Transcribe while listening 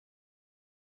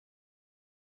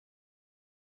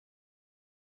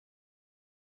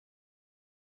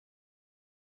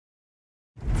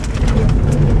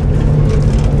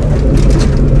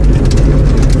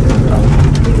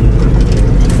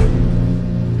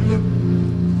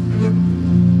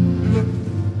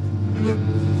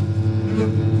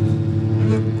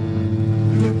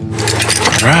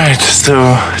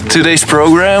So today's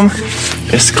program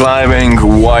is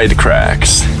climbing wide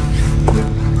cracks.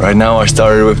 Right now I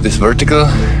started with this vertical,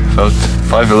 about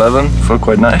 5'11", felt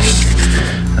quite nice.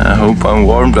 I hope I'm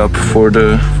warmed up for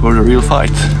the real fight.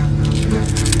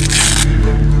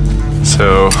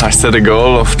 So I set a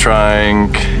goal of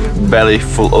trying belly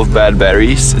full of bad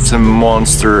berries. It's a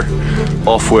monster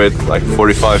off-width, like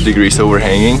 45 degrees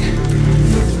overhanging.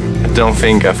 I don't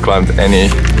think I've climbed any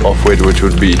off-width which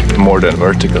would be more than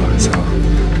vertical. So.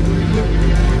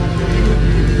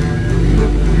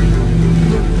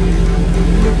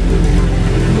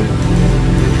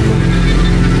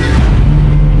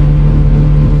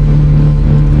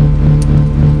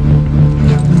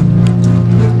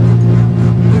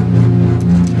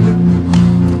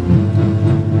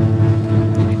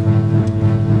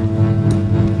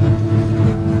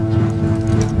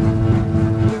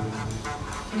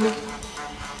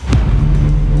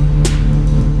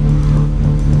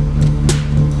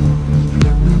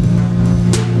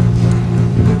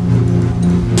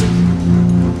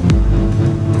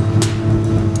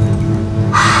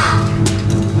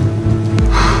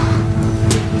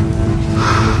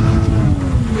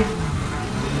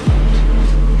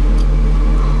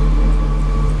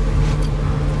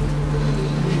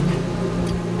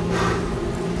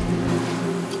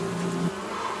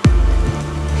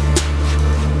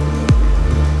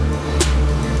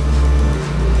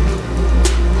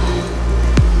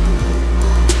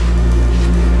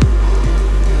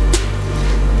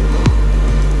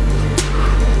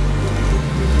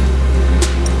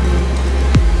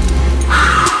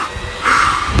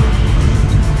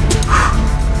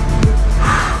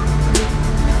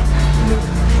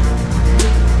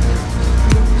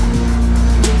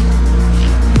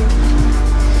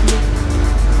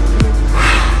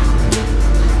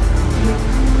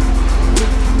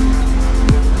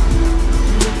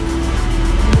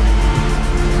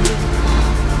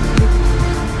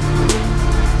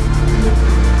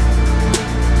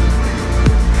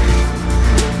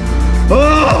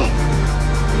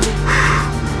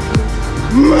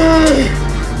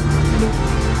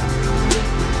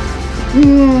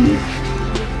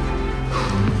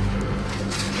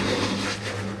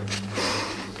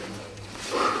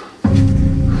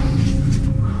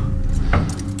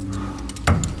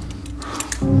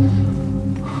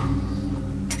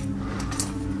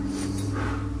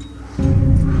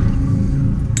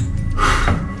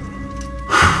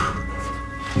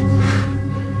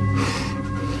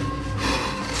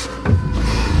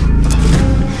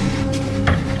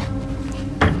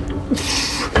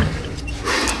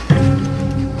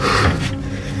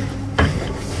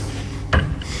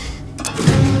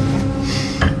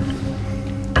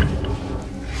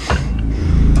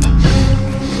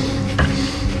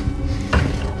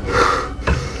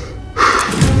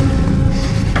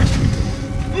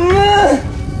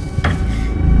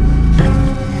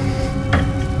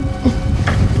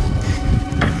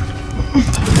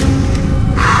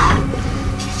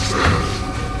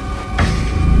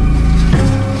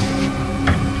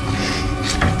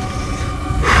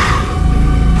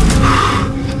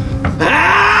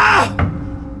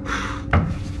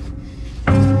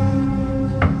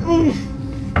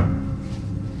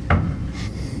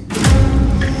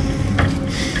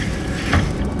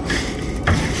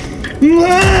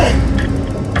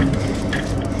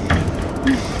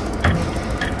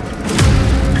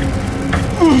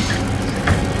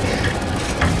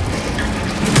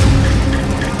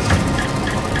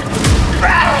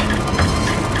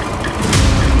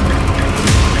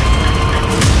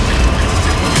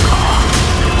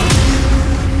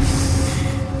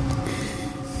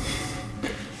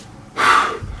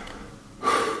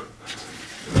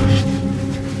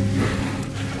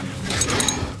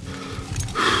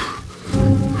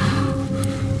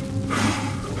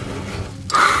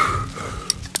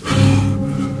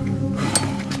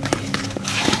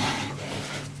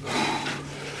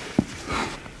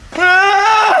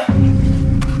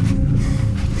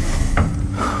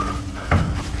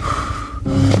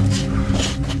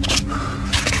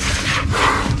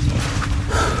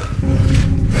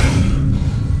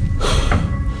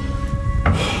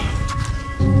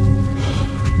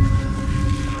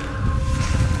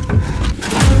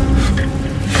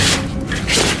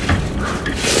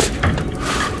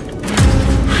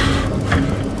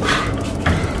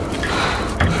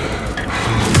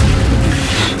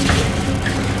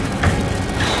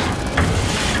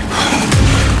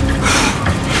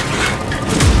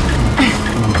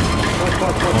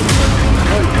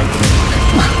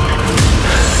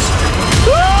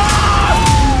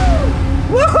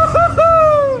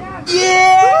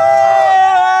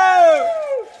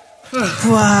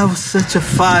 Wow, it was such a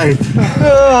fight.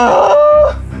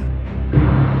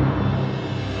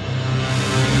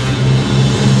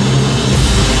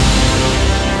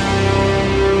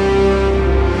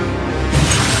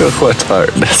 Feel quite tired,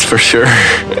 that's for sure.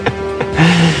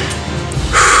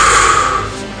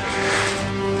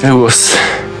 It was,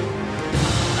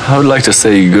 I would like to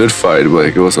say a good fight, but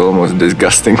it was almost a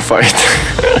disgusting fight.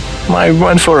 I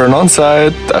went for an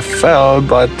onside, I fell,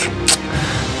 but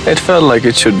it felt like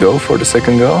it should go for the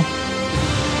second go.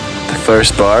 The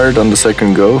first part on the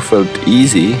second go felt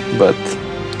easy, but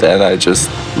then I just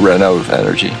ran out of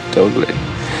energy, totally.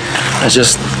 I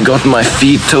just got my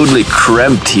feet totally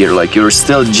cramped here, like you're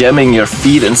still jamming your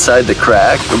feet inside the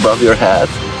crack above your head,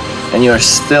 and you're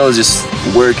still just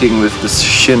working with this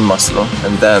shin muscle,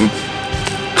 and then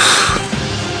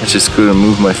I just couldn't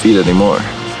move my feet anymore.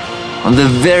 On the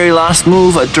very last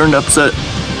move, I turned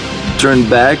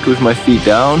back with my feet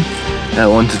down, and I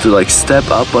wanted to like step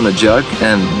up on a jug,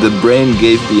 and the brain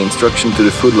gave the instruction to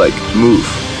the foot like move,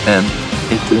 and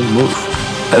it didn't move.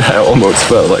 And I almost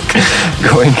felt like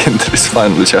going into this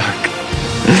final jog.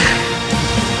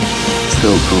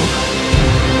 So cool.